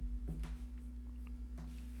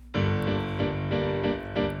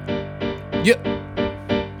Yeah.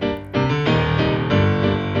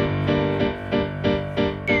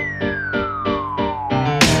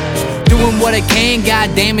 Doing what I can,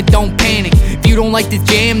 god damn it, don't panic. If you don't like this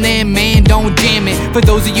jam, then man, don't jam it. For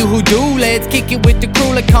those of you who do, let's kick it with the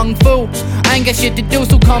crew like Kung Fu. I ain't got shit to do,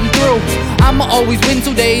 so come through. I'ma always win,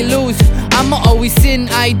 so they lose. I'ma always sin,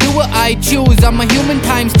 I do what I choose. I'm a human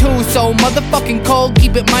times two, so motherfucking cold.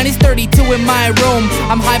 Keep it minus 32 in my room.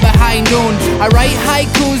 I'm high by high noon. I write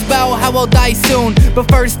haikus about how I'll die soon, but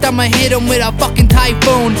first I'ma hit 'em with a fucking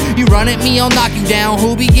typhoon. You run at me, I'll knock you down.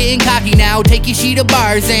 Who be getting cocky now? Take your sheet of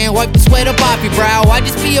bars and wipe the sweat up off your brow. I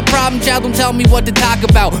just be a problem child, don't tell me what to talk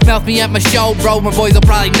about. Mouth me at my show, bro, my boys will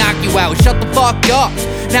probably knock you out. Shut the fuck up.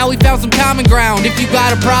 Now we found some common ground. If you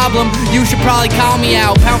got a problem, you should probably call me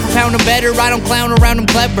out. Pound for pound, I'm better. I don't clown around, I'm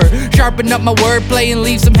clever. Sharpen up my wordplay and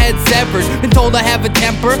leave some heads severed. Been told I have a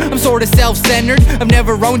temper, I'm sorta self-centered. I've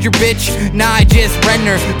never owned your bitch, nah, I just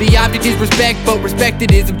render. The object is respect, but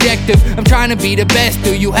respected is objective. I'm trying to be the best,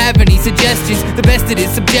 do you have any suggestions? The best it is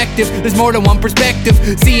subjective, there's more than one perspective.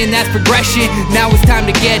 Seeing that's progression, now it's time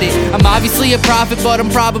to get it. I'm obviously a prophet, but I'm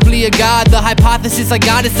probably a god. The hypothesis I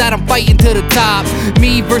got is that I'm fighting to the top.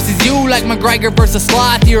 Me versus you, like McGregor versus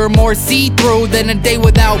Sloth. You're more see-through than a day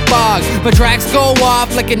without fog. My tracks go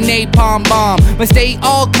off like a napalm bomb, but stay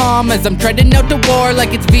all calm as I'm treading out the war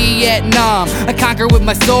like it's Vietnam. I conquer with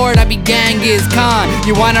my sword, I be Genghis Khan.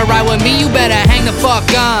 You wanna ride with me, you better hang the fuck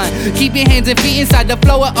on. Keep your hands and feet inside the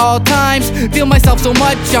flow at all times. Feel myself so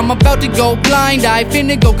much, I'm about to go blind. I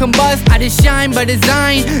finna go combust, I just shine by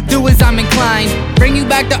design. Do as I'm inclined, bring you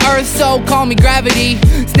back to earth, so call me gravity.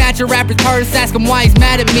 Snatch a rapper's purse, ask him why he's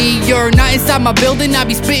mad at me. You're not inside my building, I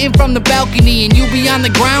be spitting from the balcony. And you be on the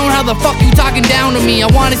ground, how the fuck you talking down to me? I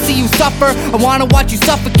wanna see you suffer, I wanna watch you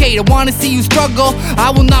suffocate. I wanna see you struggle, I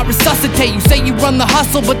will not resuscitate. You say you run the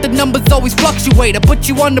hustle, but the numbers always fluctuate. I put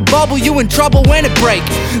you on the bubble, you in trouble when it break.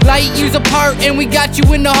 Light years apart and we got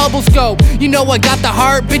you in the Hubble scope. You know I got the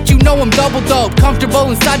heart, bitch, you know I'm double dope. Comfortable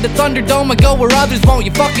inside the Thunderdome, I go where others won't.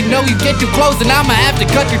 You fucking know you get too close and I'ma have to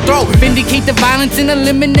cut your throat. Vindicate the violence and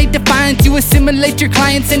eliminate defiance. You assimilate your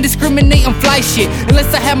clients and discriminate on fly shit.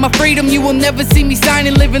 Unless I have my freedom, you will never see me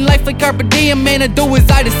signing. Living life like Carpe Deim, man, I do as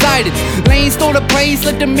I decided. Lane stole the planes,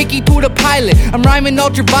 let the Mickey to the pilot. I'm rhyming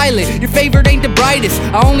ultraviolet, your favorite ain't the brightest.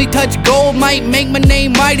 I only touch gold, might make my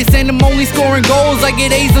name Midas. And I'm only scoring goals, I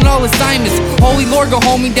get A's on all assignments. Holy Lord, go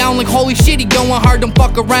hold me down like holy shit, he going hard, don't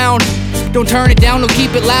fuck around. Don't turn it down, don't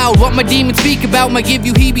keep it loud. What my demons speak about might give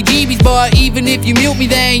you heebie-jeebies, but even if you mute me,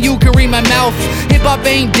 then you can read my mouth. Hip-hop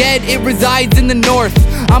ain't dead, it resides in the north.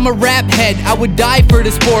 I'm a rap head, I would die for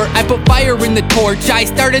the sport. I put fire in the torch. I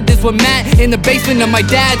started this with Matt in the basement of my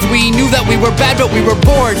dad's. We knew that we were bad, but we were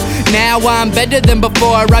bored. Now I'm better than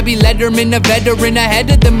before. I be Letterman, a veteran, ahead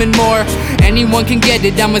of them and more. Anyone can get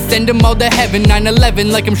it, I'ma send them all to heaven. 9/11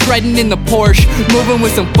 like I'm shredding in the Porsche, moving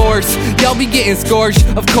with some force. Y'all be getting scorched,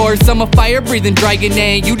 of course. I'm a fire-breathing dragon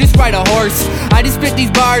and you just ride a horse. I just spit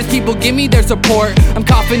these bars, people give me their support. I'm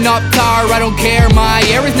coughing up tar, I don't care, my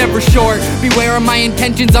air is never short. Beware of my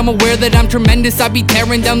intentions, I'm aware that I'm tremendous. I be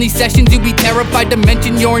tearing down these sessions, you be terrified to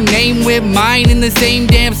mention your name with mine in the same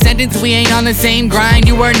damn sentence. We ain't on the same grind,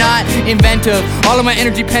 you are not inventive. All of my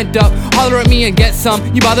energy pent up, holler at me and get some.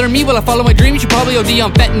 You bothering me while I follow my dream, you should probably OD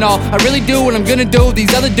on fentanyl. I really do what I'm gonna do,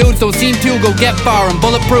 these other dudes don't seem to go get far. I'm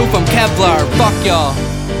bulletproof, I'm Kevlar, fuck y'all.